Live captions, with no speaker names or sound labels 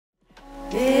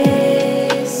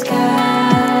This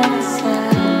casa,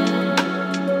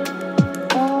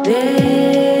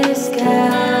 this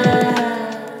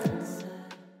casa.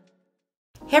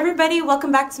 Hey everybody,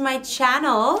 welcome back to my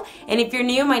channel. And if you're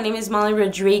new, my name is Molly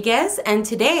Rodriguez, and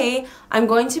today I'm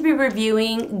going to be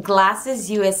reviewing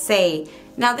Glasses USA.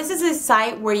 Now this is a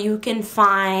site where you can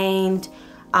find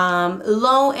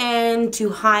low-end to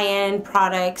high-end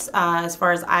products as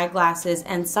far as eyeglasses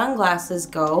and sunglasses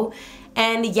go.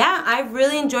 And yeah, I've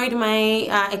really enjoyed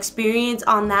my experience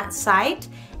on that site,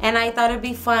 and I thought it'd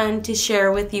be fun to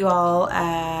share with you all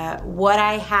what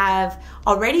I have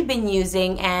already been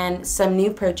using and some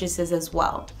new purchases as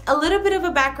well. A little bit of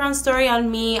a background story on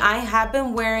me. I have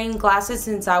been wearing glasses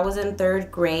since I was in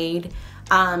 3rd grade.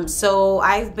 So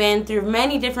I've been through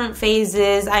many different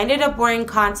phases. I ended up wearing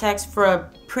contacts for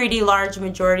a pretty large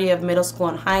majority of middle school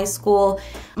and high school.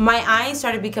 My eyes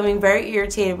started becoming very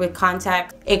irritated with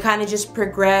contacts. It kind of just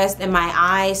progressed and my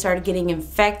eyes started getting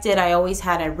infected. I always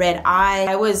had a red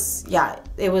eye. it was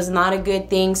not a good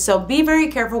thing. So be very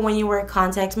careful when you wear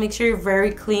contacts. Make sure you're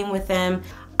very clean with them.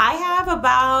 I have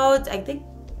about, I think,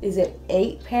 is it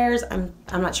 8 pairs? I'm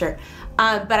not sure.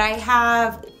 But I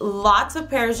have lots of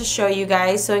pairs to show you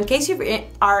guys. So in case you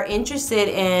are interested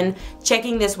in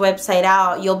checking this website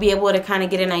out, you'll be able to kind of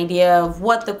get an idea of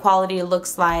what the quality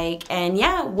looks like and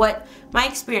yeah, what my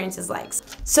experience is like.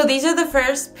 So these are the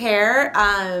first pair.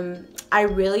 I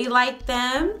really like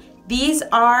them. These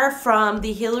are from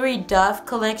the Hilary Duff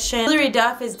collection. Hilary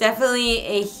Duff is definitely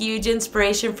a huge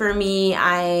inspiration for me.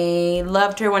 I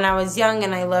loved her when I was young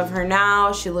and I love her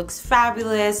now. She looks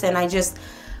fabulous, and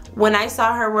when I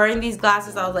saw her wearing these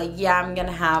glasses, I was like, yeah, I'm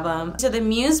gonna have them. So the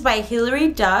Muse by Hilary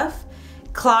Duff,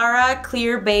 Clara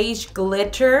Clear Beige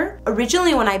Glitter.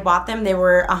 Originally when I bought them, they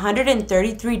were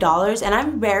 $133, and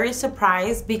I'm very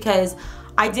surprised because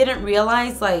I didn't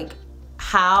realize like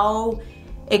how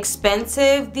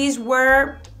expensive these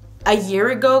were a year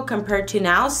ago compared to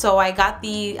now. So I got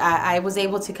I was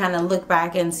able to kind of look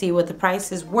back and see what the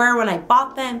prices were when I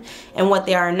bought them and what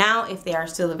they are now, if they are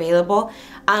still available.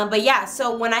 But yeah,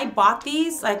 so when I bought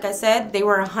these, like I said, they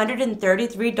were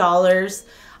 $133.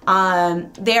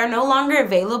 They are no longer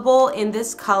available in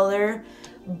this color,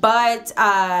 but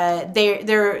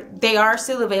they are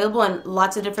still available in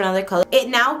lots of different other colors. It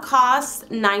now costs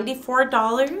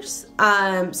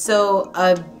 $94, so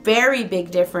a very big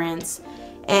difference.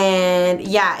 And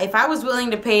yeah, if I was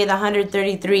willing to pay the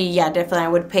 $133, yeah, definitely I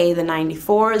would pay the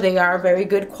 $94. They are very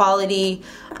good quality.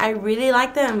 I really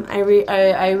like them. I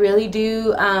really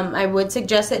do. I would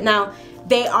suggest it. Now,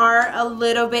 they are a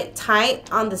little bit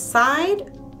tight on the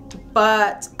side,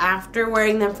 but after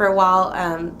wearing them for a while,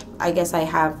 I guess I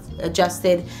have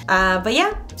adjusted. But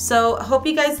yeah, so I hope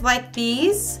you guys like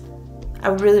these. I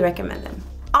would really recommend them.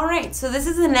 Alright, so this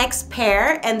is the next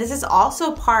pair, and this is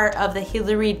also part of the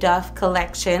Hilary Duff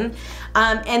collection.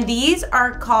 And these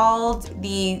are called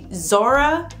the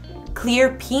Zora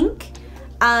Clear Pink.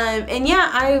 And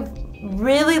yeah, I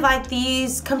really like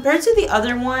these compared to the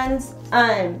other ones.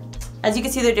 As you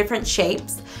can see, they're different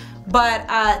shapes. But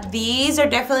these are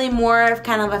definitely more of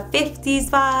kind of a 50s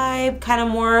vibe, kind of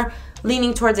more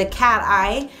leaning towards a cat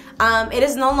eye. It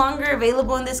is no longer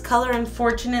available in this color,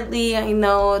 unfortunately. I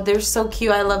know, they're so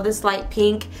cute. I love this light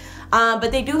pink.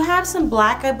 But they do have some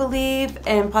black, I believe,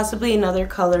 and possibly another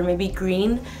color, maybe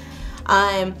green.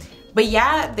 But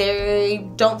yeah, they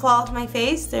don't fall off my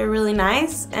face. They're really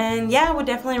nice. And yeah, I would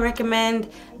definitely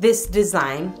recommend this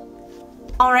design.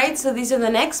 Alright, so these are the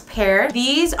next pair.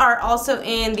 These are also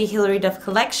in the Hilary Duff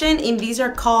collection, and these are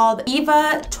called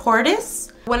Eva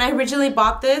Tortoise. When I originally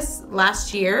bought this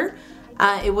last year,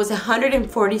 it was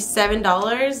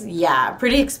 $147. Yeah,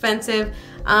 pretty expensive.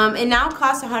 It now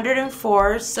costs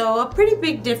 $104, so a pretty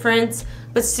big difference,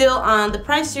 but still on the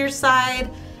pricier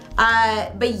side.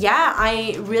 But yeah,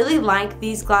 I really like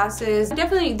these glasses.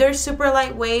 Definitely, they're super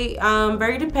lightweight,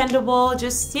 very dependable,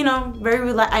 just, you know, very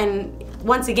relaxed. And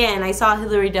once again, I saw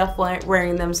Hilary Duff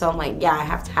wearing them, so I'm like, yeah, I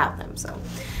have to have them, so.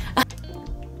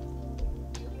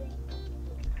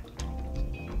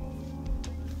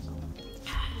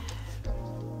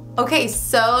 Okay,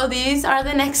 so these are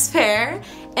the next pair,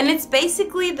 and it's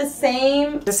basically the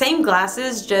same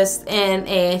glasses, just in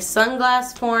a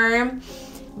sunglass form.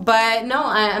 But no,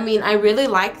 I mean, I really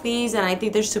like these, and I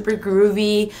think they're super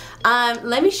groovy.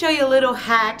 Let me show you a little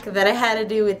hack that I had to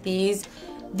do with these.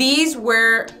 These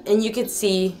were, and you can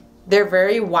see, they're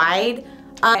very wide.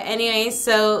 Anyway,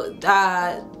 so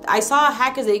I saw a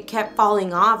hack because they kept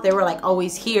falling off. They were like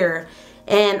always here.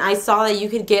 And I saw that you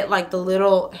could get like the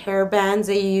little hair bands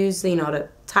they use, you know, to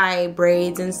tie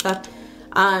braids and stuff.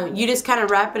 You just kind of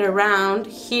wrap it around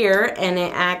here and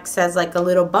it acts as like a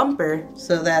little bumper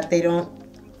so that they don't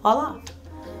fall off.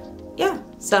 Yeah,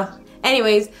 so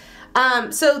anyways,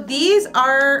 so these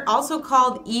are also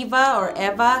called Eva or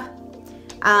Eva,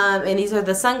 and these are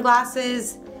the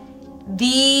sunglasses.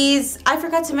 These, I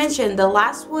forgot to mention, the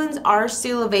last ones are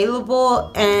still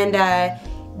available, and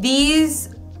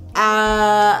these,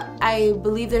 I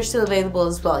believe they're still available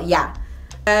as well, yeah.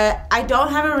 I don't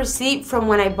have a receipt from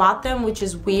when I bought them, which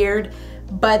is weird,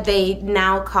 but they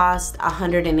now cost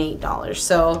 $108,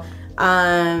 so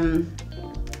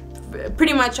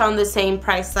pretty much on the same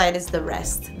price side as the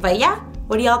rest. But yeah,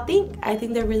 what do y'all think? I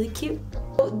think they're really cute.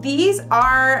 These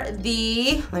are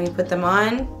the, let me put them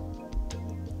on.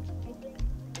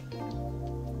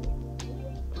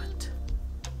 What?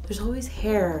 There's always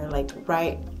hair, like,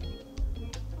 right?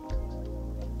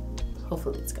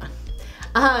 Hopefully it's gone.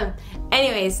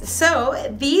 Anyways, so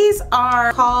these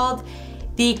are called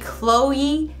the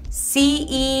Chloe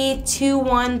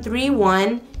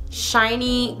CE2131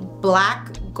 Shiny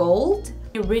Black Gold.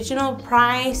 The original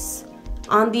price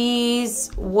on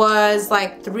these was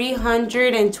like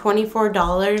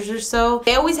 $324 or so.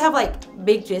 They always have like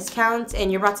big discounts,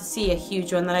 and you're about to see a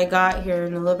huge one that I got here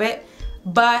in a little bit.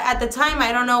 But at the time,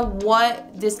 I don't know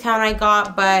what discount I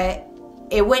got, but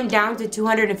it went down to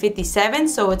 $257,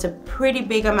 so it's a pretty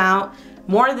big amount,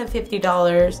 more than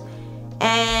 $50.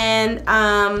 And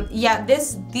yeah,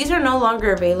 these are no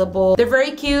longer available. They're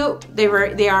very cute. They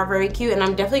are very cute, and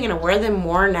I'm definitely gonna wear them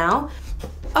more now.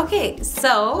 Okay,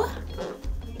 so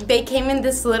they came in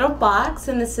this little box,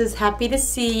 and this is happy to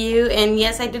see you. And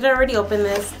yes, I did already open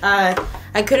this.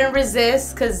 I couldn't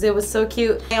resist because it was so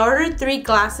cute. I ordered 3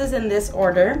 glasses in this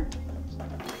order.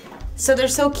 So they're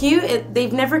so cute.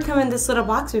 They've never come in this little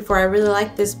box before. I really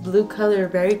like this blue color,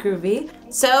 very groovy.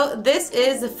 So this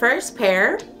is the first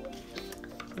pair.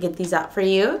 Get these out for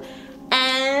you.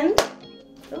 And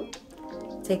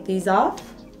take these off.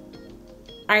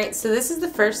 Alright, so this is the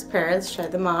first pair. Let's try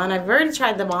them on. I've already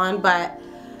tried them on, but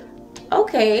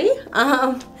okay.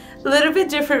 A little bit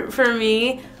different for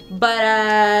me.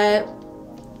 But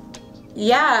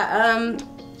yeah,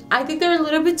 I think they're a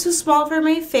little bit too small for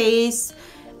my face.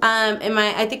 And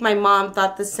I think my mom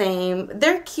thought the same.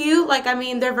 They're cute, like, I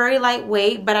mean, they're very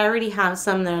lightweight, but I already have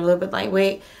some that are a little bit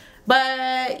lightweight.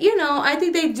 But, you know, I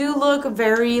think they do look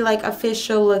very, like,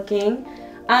 official looking.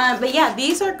 But yeah,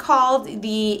 these are called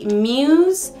the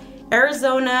Muse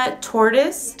Arizona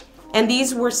Tortoise, and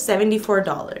these were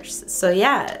 $74. So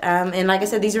yeah, and like I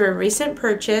said, these are a recent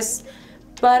purchase.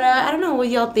 But I don't know what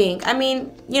y'all think. I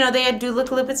mean, you know, they do look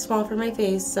a little bit small for my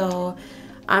face, so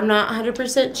I'm not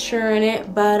 100% sure in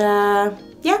it, but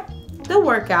yeah, they'll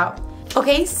work out.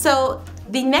 Okay, so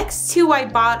the next 2 I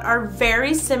bought are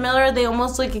very similar. They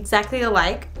almost look exactly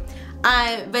alike,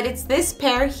 but it's this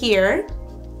pair here.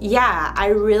 Yeah, I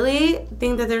really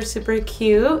think that they're super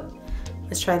cute.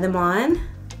 Let's try them on.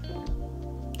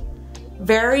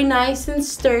 Very nice and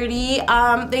sturdy.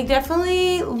 They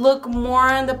definitely look more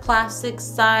on the plastic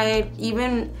side,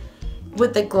 even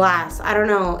with the glass. I don't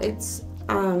know, it's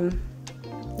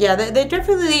yeah, they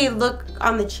definitely look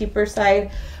on the cheaper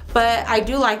side, but I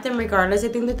do like them regardless. I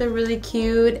think that they're really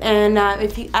cute, and I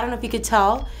don't know if you could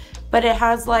tell, but it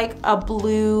has like a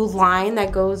blue line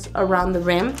that goes around the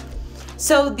rim.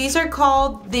 So these are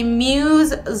called the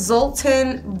Muse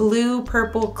Zoltan Blue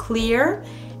Purple Clear,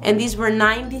 and these were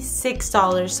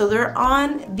 $96, so they're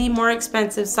on the more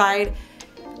expensive side.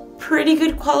 Pretty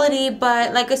good quality,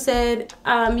 but like I said,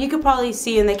 you could probably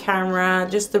see in the camera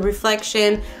just the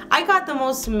reflection. I got the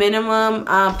most minimum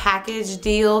package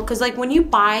deal, because like when you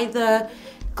buy the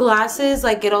glasses,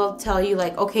 like it'll tell you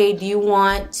like, okay, do you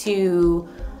want to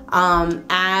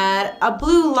add a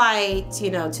blue light,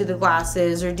 you know, to the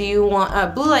glasses, or do you want a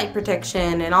blue light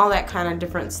protection and all that kind of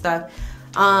different stuff.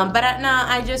 But no,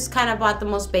 I just kind of bought the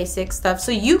most basic stuff,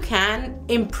 so you can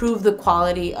improve the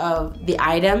quality of the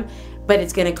item, but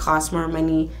it's gonna cost more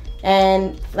money.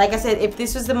 And like I said, if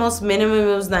this was the most minimum,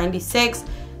 it was $96.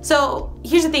 So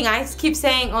here's the thing, I keep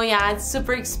saying, oh yeah, it's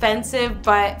super expensive,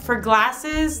 but for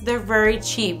glasses, they're very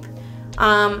cheap.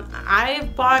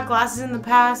 I've bought glasses in the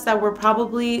past that were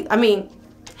probably, I mean,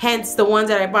 hence the ones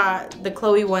that I bought, the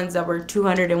Chloe ones that were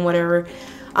 200 and whatever.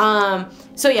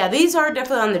 So yeah, these are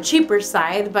definitely on the cheaper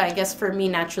side, but I guess for me,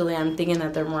 naturally, I'm thinking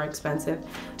that they're more expensive.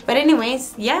 But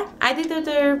anyways, yeah, I think that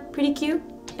they're pretty cute.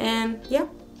 And yeah,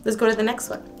 let's go to the next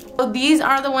one. So these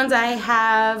are the ones I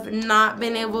have not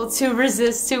been able to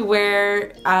resist to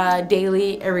wear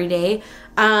daily, every day,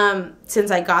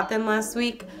 since I got them last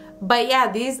week. But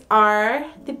yeah, these are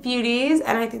the beauties,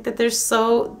 and I think that they're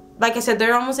so, like I said,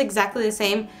 they're almost exactly the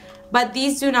same, but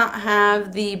these do not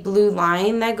have the blue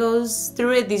line that goes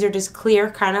through it. These are just clear,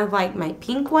 kind of like my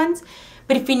pink ones.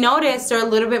 But if you notice, they're a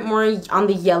little bit more on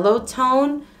the yellow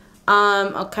tone.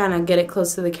 I'll kind of get it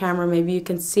close to the camera, maybe you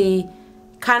can see.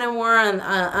 Kind of more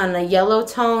on a yellow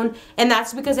tone, and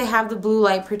that's because they have the blue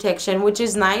light protection, which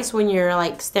is nice when you're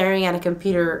like staring at a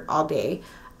computer all day.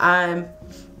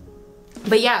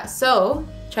 But yeah, so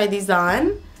try these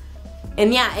on,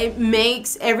 and yeah, it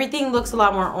makes everything looks a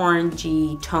lot more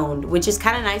orangey toned, which is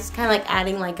kind of nice, kind of like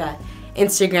adding like a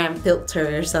Instagram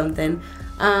filter or something.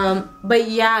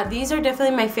 But yeah, these are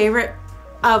definitely my favorite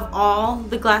of all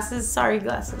the glasses. Sorry,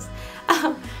 glasses.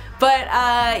 But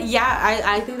yeah,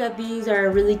 I think that these are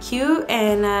really cute,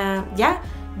 and yeah,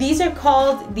 these are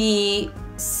called the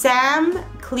Sam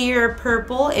Clear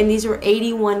Purple, and these were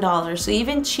 $81, so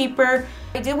even cheaper.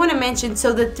 I did want to mention,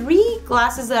 so the 3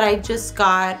 glasses that I just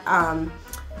got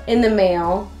in the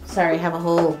mail, sorry, I have a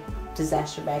whole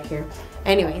disaster back here.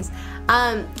 Anyways,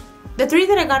 the 3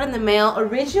 that I got in the mail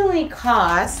originally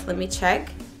cost, let me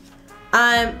check,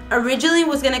 originally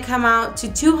was gonna come out to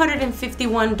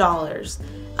 $251.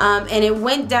 And it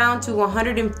went down to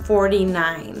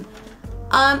 $149.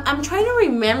 I'm trying to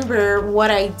remember what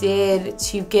I did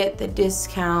to get the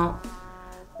discount.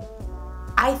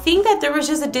 I think that there was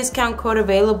just a discount code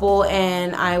available,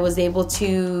 and I was able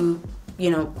to,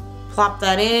 you know, plop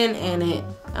that in, and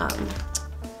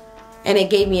it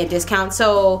gave me a discount.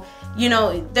 So, you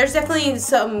know, there's definitely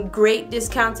some great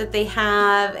discounts that they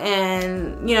have,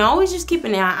 and, you know, always just keep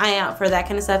an eye out for that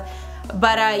kind of stuff.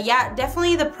 But yeah,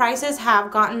 definitely the prices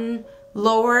have gotten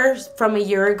lower from a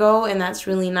year ago, and that's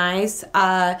really nice.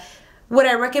 Would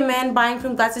I recommend buying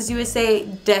from Glasses USA?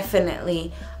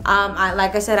 Definitely.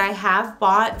 Like I said, I have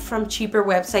bought from cheaper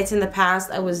websites in the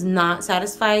past. I was not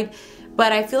satisfied,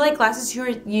 but I feel like Glasses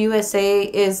USA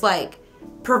is like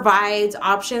provides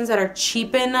options that are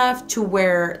cheap enough to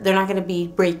where they're not going to be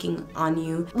breaking on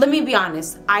you. Let me be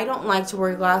honest, I don't like to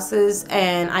wear glasses,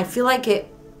 and I feel like it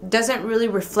doesn't really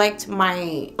reflect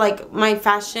my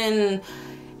fashion.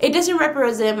 It doesn't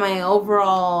represent my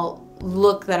overall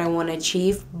look that I want to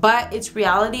achieve, but it's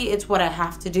reality. It's what I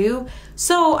have to do.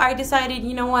 So I decided,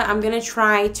 you know what, I'm gonna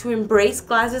try to embrace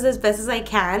glasses as best as I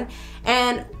can.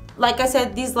 And like I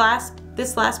said, this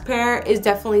last pair is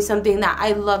definitely something that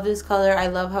I love. This color, I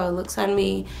love how it looks on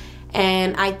me,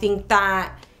 and I think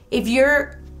that if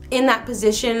you're in that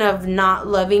position of not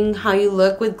loving how you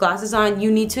look with glasses on,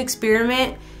 you need to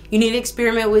experiment. You need to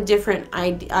experiment with different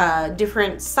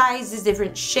sizes,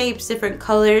 different shapes, different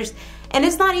colors. And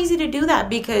it's not easy to do that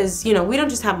because, you know, we don't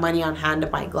just have money on hand to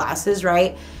buy glasses,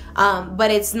 right? But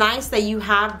it's nice that you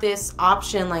have this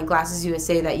option like Glasses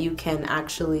USA that you can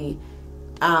actually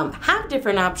have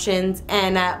different options.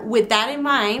 And with that in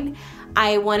mind,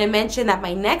 I want to mention that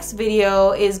my next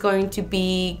video is going to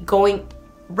be going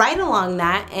right along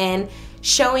that and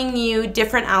showing you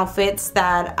different outfits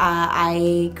that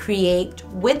I create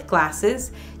with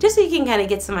glasses, just so you can kind of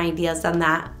get some ideas on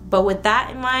that. But with that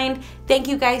in mind, thank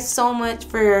you guys so much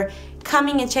for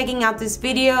coming and checking out this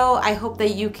video. I hope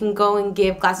that you can go and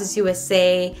give Glasses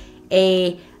USA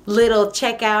a little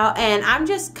checkout, and I'm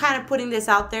just kind of putting this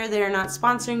out there. They're not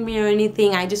sponsoring me or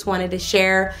anything. I just wanted to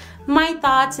share my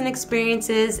thoughts and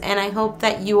experiences, and I hope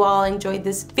that you all enjoyed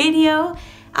this video.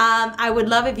 I would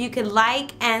love if you could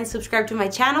like and subscribe to my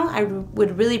channel. I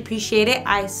would really appreciate it.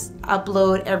 I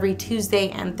upload every Tuesday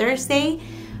and Thursday.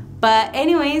 But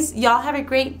anyways, y'all have a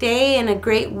great day and a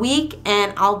great week,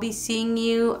 and I'll be seeing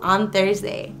you on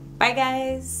Thursday. Bye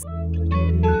guys.